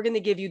we're going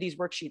to give you these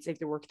worksheets that you have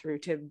to work through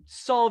to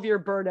solve your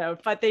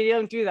burnout. But they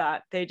don't do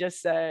that. They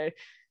just say,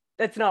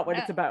 that's not what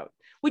it's about,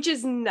 which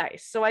is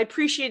nice. So I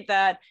appreciate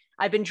that.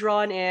 I've been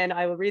drawn in.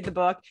 I will read the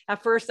book.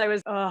 At first I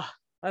was, I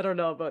don't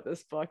know about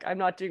this book. I'm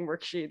not doing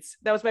worksheets.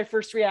 That was my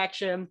first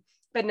reaction.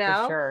 But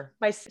now sure.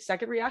 my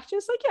second reaction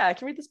is like, yeah, I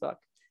can read this book.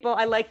 Well,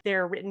 I like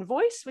their written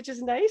voice, which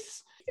is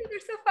nice. They're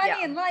so funny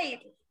Yeah. and light.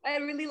 I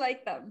really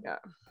like them. Yeah.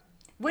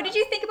 What did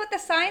you think about the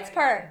science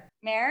part,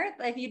 Mare?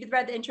 Like you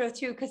read the intro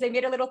too, because they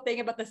made a little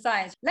thing about the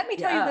science. Let me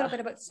tell you a little bit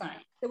about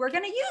science. So we're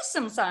going to use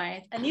some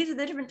science, and these are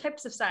the different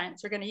types of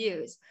science we're going to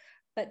use.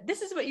 But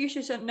this is what you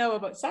should know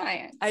about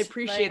science. I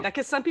appreciate that,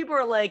 because some people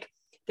are like,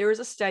 there is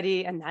a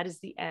study and that is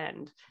the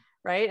end,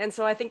 right? And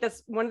so I think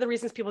that's one of the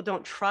reasons people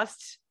don't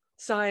trust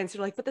science.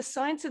 They're like, but the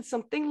science said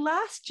something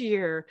last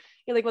year.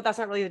 You're like, well, that's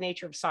not really the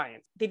nature of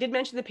science. They did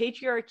mention the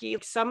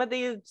patriarchy. Some of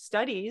the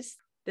studies,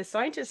 the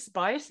scientists'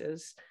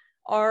 biases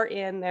are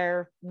in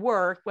their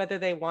work, whether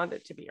they want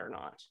it to be or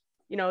not.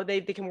 You know,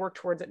 they can work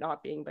towards it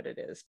not being, but it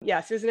is.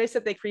 Yes, it was nice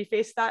that they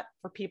preface that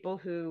for people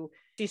who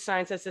see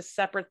science as a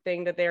separate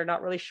thing, that they're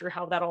not really sure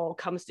how that all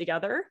comes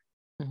together.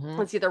 Mhm.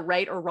 It's either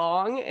right or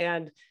wrong.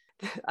 And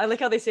I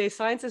like how they say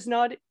science is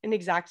not an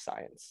exact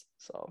science.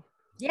 So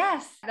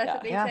yes, that's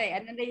what they Yeah. say.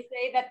 And then they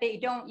say that they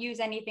don't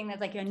use anything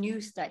that's like a new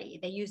study.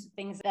 They use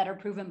things that are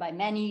proven by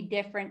many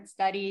different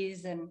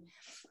studies. And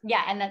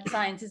yeah, and that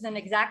science is an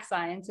exact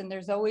science, and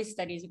there's always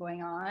studies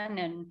going on.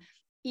 And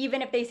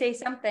even if they say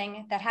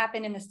something that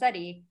happened in the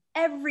study,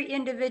 every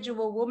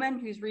individual woman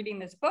who's reading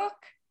this book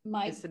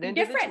might It's an be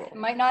different. individual. It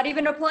might not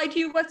even apply to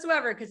you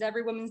whatsoever, because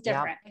every woman's Yeah.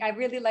 different. I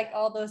really like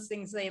all those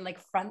things they like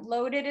front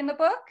loaded in the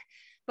book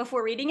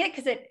before reading it,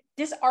 because it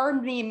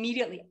disarmed me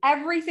immediately.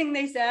 Everything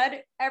they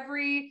said,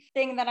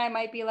 everything that I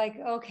might be like,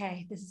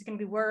 okay, this is going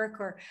to be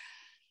work, or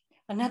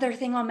another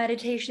thing on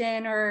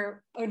meditation,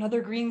 or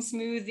another green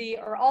smoothie,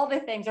 or all the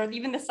things, or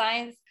even the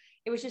science,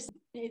 it was just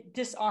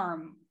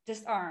disarm.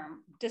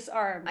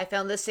 I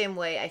found the same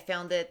way. I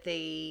found that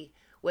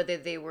whether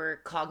they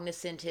were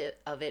cognizant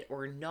of it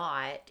or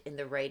not in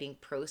the writing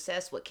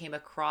process, what came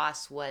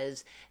across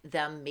was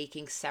them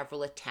making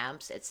several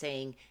attempts at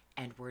saying,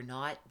 and we're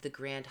not the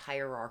grand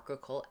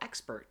hierarchical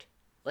expert.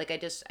 Like,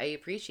 I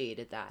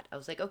appreciated that. I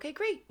was like, okay,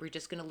 great. We're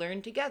just going to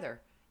learn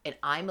together. And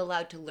I'm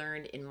allowed to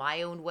learn in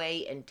my own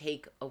way and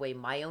take away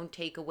my own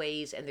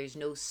takeaways. And there's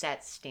no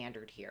set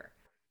standard here.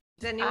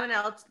 Has anyone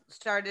else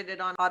started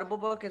it on Audible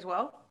book as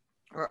well?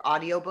 Or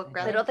audiobook,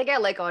 rather? I don't think I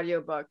like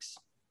audiobooks.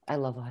 I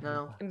love audio.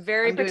 No. I'm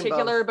very I'm doing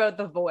particular both. about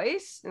the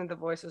voice, and the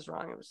voice is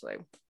wrong. I was like,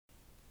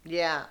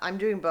 Yeah, I'm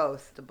doing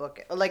both. The book,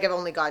 like, I've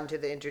only gotten to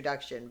the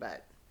introduction,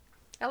 but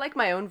I like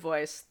my own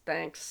voice.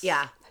 Thanks.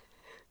 Yeah.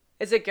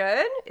 Is it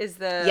good? Is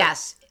the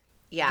Yes.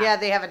 Yeah. yeah,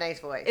 they have a nice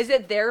voice. Is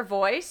it their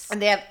voice?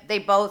 And they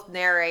both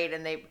narrate,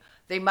 and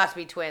they must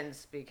be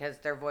twins because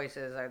their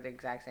voices are the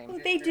exact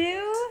same. They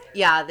do?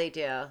 Yeah, they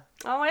do.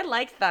 Oh, I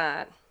like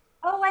that.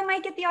 Oh, I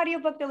might get the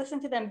audiobook to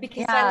listen to them, because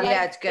Yeah. I like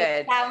Yeah, it's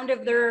good. the sound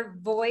of their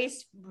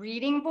voice,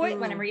 reading voice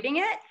when I'm reading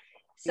it.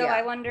 So Yeah.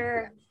 I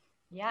wonder,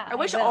 yeah. I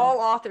wish will. all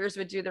authors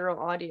would do their own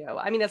audio.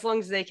 I mean, as long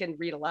as they can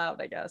read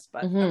aloud, I guess.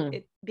 But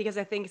Mhm. because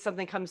I think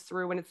something comes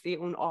through when it's the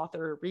own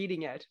author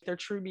reading it. Their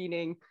true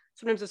meaning.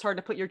 Sometimes it's hard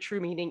to put your true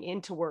meaning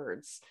into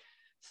words.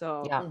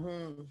 So Yeah.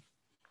 Mm-hmm.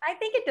 I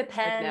think it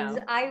depends.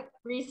 now. I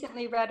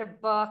recently read a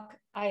book.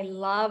 I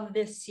love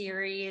this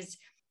series.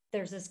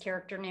 There's this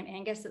character named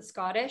Angus that's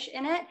Scottish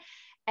in it.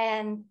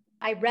 And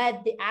I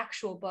read the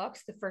actual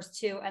books, the first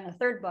two, and the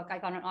third book I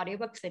got on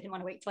audiobook because I didn't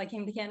want to wait till I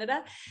came to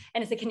Canada.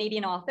 And it's a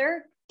Canadian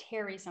author,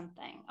 Terry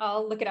something.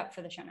 I'll look it up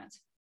for the show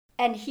notes.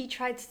 And he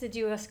tries to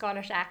do a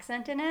Scottish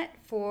accent in it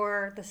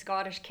for the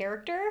Scottish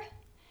character,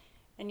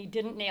 and he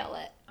didn't nail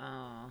it.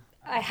 Oh.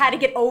 I had to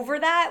get over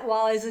that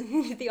while I was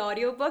in the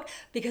audiobook,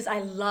 because I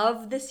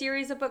love the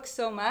series of books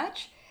so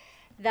much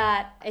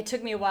that it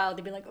took me a while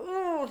to be like,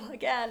 oh,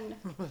 again,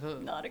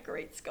 not a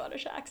great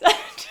Scottish accent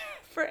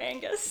for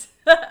Angus.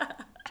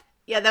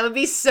 Yeah, that would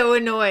be so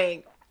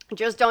annoying.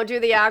 just don't do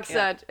the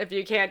accent if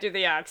you can't do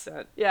the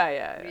accent. Yeah.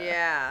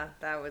 Yeah,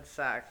 that would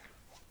suck.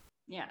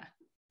 Yeah.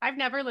 I've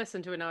never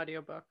listened to an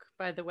audiobook,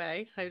 by the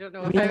way. I don't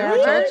know if Really? I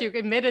ever told you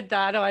admitted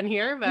that on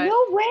here, but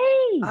No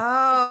way.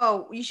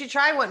 Oh, you should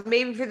try one.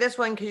 Maybe for this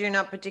one, because you're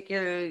not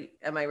particularly.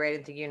 Am I right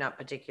in thinking you're not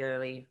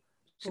particularly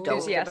stoked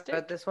Enthusiastic?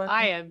 about this one?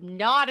 I am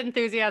not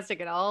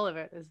enthusiastic at all of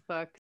it, this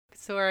book.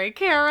 Sorry,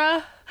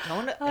 Kara.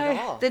 Don't at I-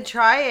 all. Then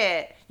try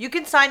it. You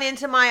can sign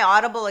into my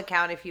Audible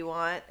account if you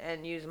want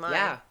and use mine.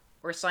 Yeah.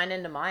 Or sign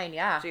into mine,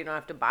 yeah. So you don't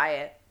have to buy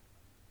it.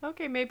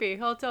 Okay, maybe.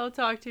 I'll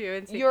talk to you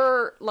and see.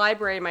 Your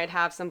library might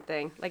have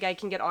something. Like I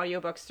can get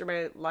audiobooks through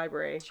my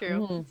library.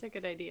 True. It's a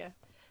good idea.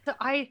 So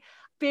I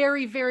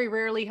very, very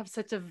rarely have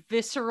such a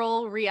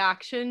visceral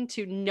reaction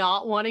to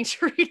not wanting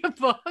to read a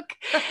book.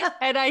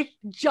 And I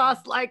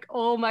just like,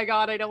 oh my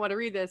God, I don't want to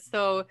read this.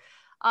 So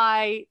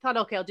I thought,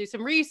 okay, I'll do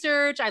some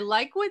research. I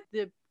like what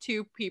the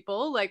two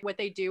people, like what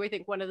they do. I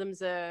think one of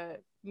them's a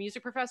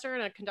music professor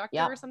and a conductor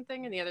Yeah. or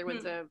something, and the other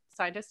one's a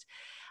scientist.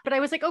 But I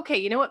was like, okay,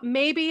 you know what?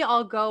 Maybe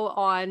I'll go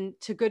on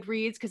to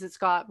Goodreads because it's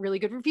got really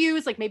good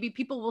reviews. Like maybe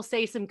people will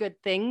say some good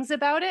things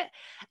about it.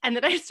 And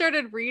then I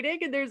started reading,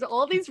 and there's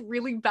all these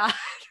really bad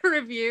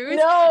reviews.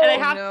 No, and I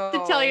have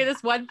to tell you no.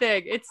 this one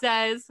thing. It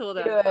says, hold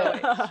on. Oh,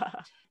 wait.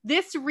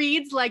 This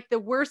reads like the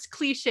worst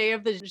cliche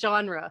of the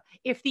genre.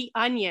 If The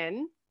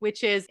Onion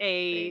which is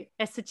a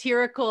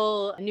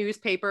satirical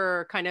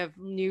newspaper kind of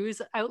news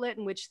outlet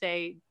in which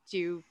they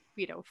do,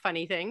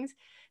 funny things.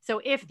 So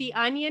if The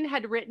Onion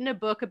had written a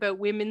book about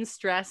women's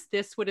stress,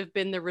 this would have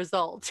been the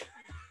result.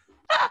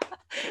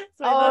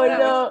 So I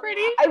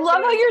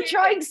love how you're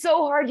trying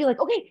so hard. You're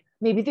like, okay,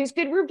 maybe there's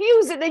good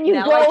reviews, and then you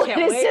go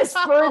and it's just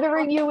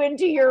furthering you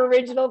into your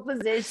original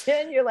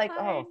position. You're like,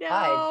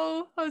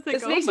 oh, I was like,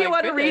 this makes me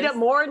want to read it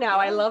more now.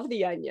 I love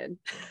The Onion.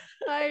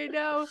 I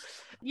know.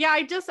 Yeah,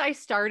 I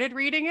started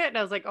reading it and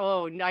I was like,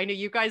 oh, I know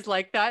you guys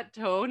like that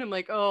tone. I'm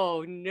like,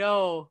 oh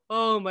no,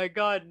 oh my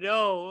God,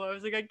 no. I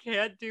was like, I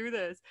can't do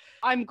this.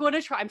 I'm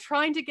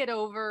trying to get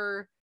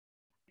over,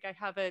 I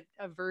have a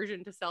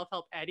aversion to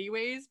self-help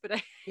anyways,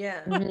 but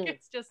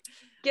it's just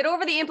get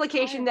over the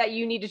implication that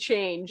you need to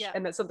change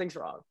and that something's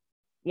wrong.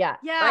 Yeah.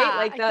 Right?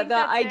 Like the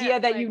idea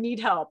that you need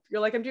help.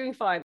 You're like, I'm doing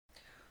fine.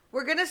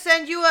 We're going to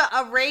send you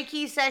a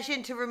Reiki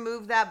session to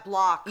remove that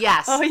block.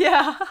 Yes. Oh,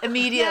 yeah.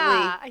 Immediately.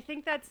 Yeah, I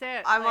think that's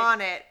it. I'm on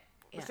it.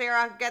 Yeah.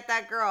 Sarah, get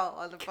that girl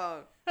on the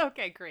phone.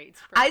 Okay, great.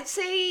 I'd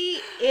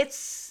say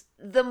it's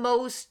the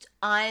most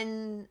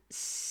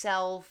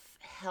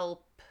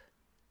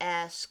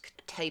un-self-help-esque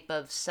type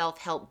of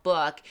self-help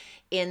book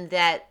in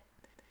that,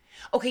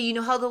 okay, you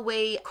know how the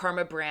way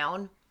Karma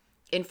Brown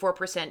in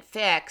 4%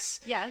 Fix,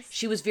 yes,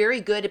 she was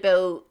very good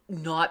about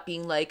not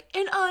being like,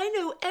 and I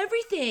know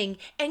everything,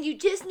 and you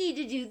just need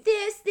to do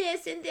this,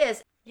 this, and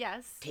this.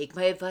 Yes. Take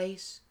my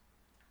advice.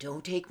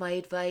 Don't take my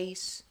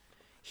advice.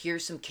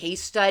 Here's some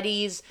case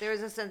studies.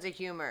 There's a sense of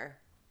humor.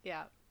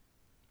 Yeah.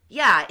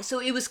 Yeah, so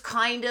it was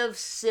kind of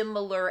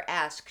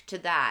similar-esque to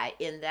that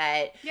in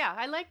that... Yeah,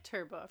 I liked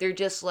her book. They're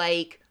just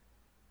like,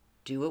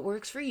 do what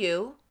works for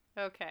you.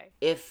 Okay.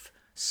 If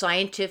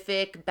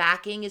scientific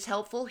backing is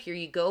helpful, here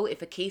you go.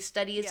 If a case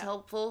study is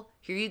helpful,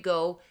 here you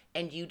go,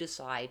 and you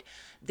decide.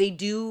 They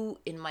do,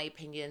 in my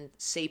opinion,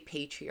 say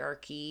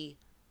patriarchy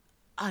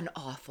an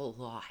awful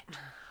lot.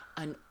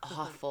 An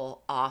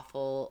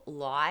awful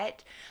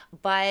lot.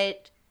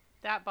 But...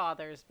 that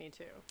bothers me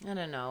too. I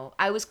don't know.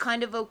 I was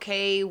kind of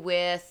okay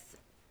with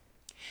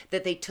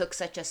that they took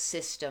such a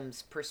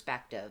systems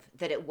perspective,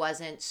 that it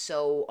wasn't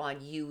so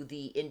on you,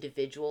 the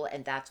individual,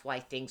 and that's why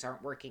things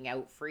aren't working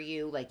out for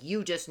you. Like,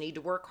 you just need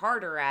to work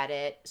harder at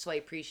it. So I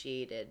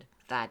appreciated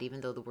that,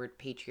 even though the word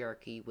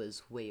patriarchy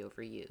was way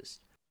overused.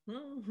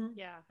 Mm-hmm.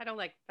 Yeah, I don't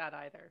like that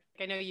either.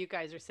 I know you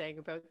guys are saying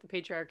about the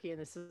patriarchy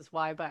and this is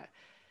why, but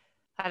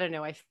I don't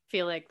know. I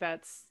feel like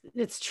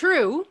it's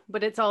true,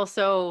 but it's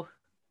also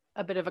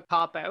a bit of a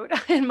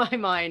cop-out in my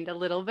mind a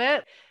little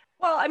bit.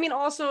 Well, I mean,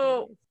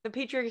 also the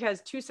patriarchy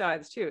has two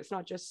sides too. It's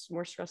not just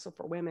more stressful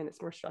for women,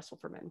 it's more stressful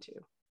for men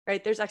too,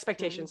 right? There's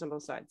expectations on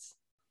both sides.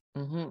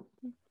 Mm-hmm.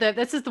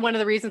 This is one of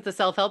the reasons the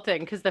self-help thing,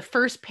 because the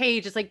first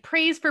page is like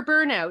praise for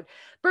burnout.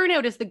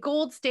 Burnout is the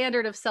gold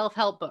standard of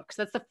self-help books.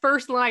 That's the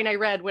first line I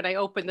read when I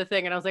opened the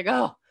thing and I was like,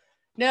 oh,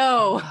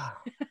 no.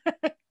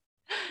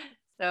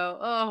 So,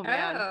 oh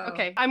man.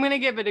 Okay, I'm going to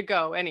give it a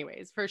go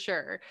anyways, for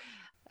sure.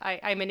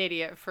 I'm an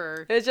idiot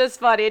for... It's just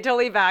funny. It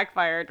totally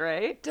backfired,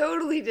 right?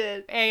 Totally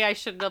did. I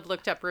shouldn't have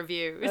looked up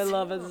reviews. I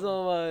love it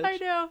so much. I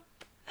know.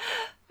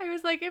 I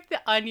was like, if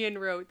The Onion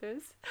wrote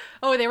this.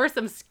 Oh, there were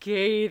some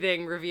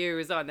scathing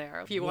reviews on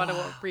there. If you want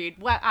to read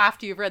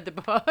after you've read the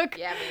book.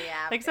 Yeah.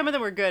 Like some of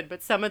them were good,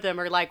 but some of them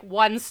are like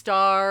 1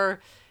 star,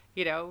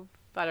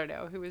 I don't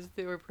know.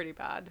 They were pretty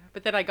bad.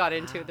 But then I got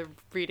into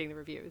reading the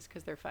reviews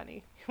because they're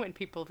funny when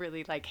people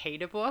really like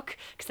hate a book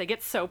because they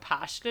get so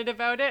passionate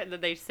about it and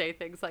then they say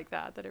things like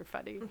that are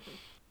funny.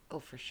 Oh,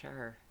 for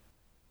sure.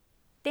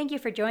 Thank you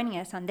for joining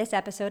us on this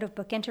episode of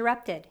Book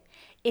Interrupted.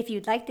 If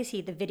you'd like to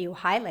see the video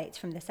highlights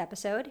from this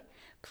episode,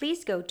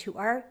 please go to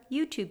our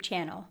YouTube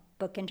channel,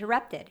 Book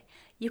Interrupted.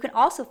 You can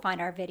also find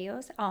our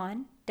videos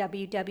on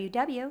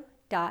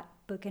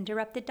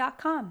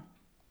www.bookinterrupted.com.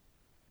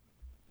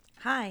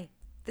 Hi.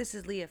 This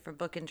is Leah from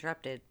Book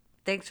Interrupted.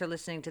 Thanks for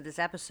listening to this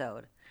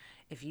episode.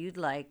 If you'd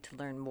like to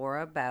learn more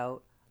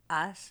about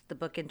us, the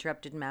Book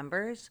Interrupted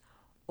members,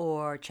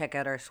 or check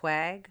out our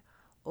swag,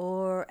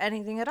 or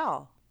anything at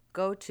all,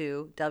 go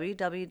to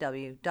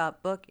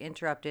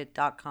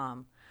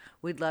www.bookinterrupted.com.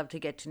 We'd love to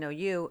get to know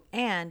you,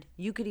 and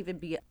you could even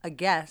be a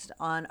guest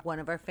on one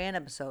of our fan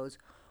episodes,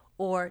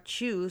 or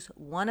choose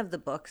one of the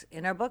books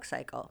in our book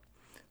cycle.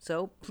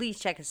 So please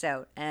check us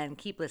out and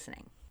keep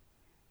listening.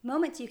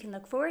 Moments you can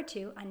look forward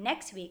to on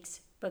next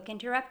week's Book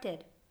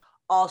Interrupted.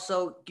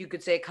 Also, you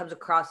could say it comes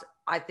across,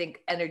 I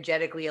think,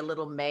 energetically a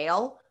little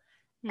male.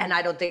 And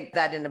I don't think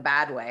that in a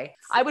bad way.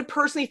 I would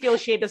personally feel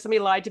ashamed if somebody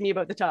lied to me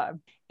about the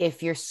time.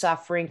 If you're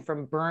suffering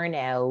from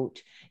burnout,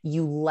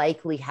 you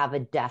likely have a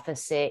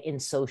deficit in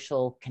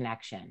social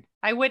connection.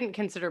 I wouldn't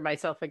consider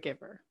myself a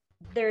giver.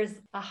 There's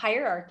a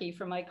hierarchy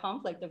for my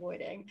conflict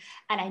avoiding,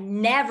 and I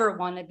never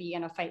want to be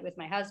in a fight with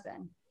my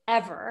husband,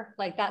 ever.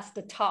 Like, that's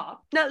the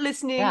top. Not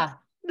listening. Yeah.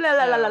 La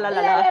la la la la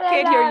la la.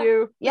 Can't hear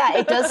you. Yeah,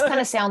 it does kind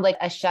of sound like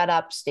a shut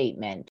up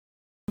statement.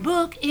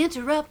 Book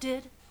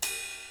Interrupted.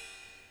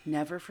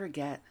 Never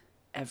forget,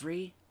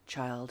 every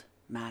child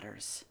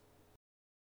matters.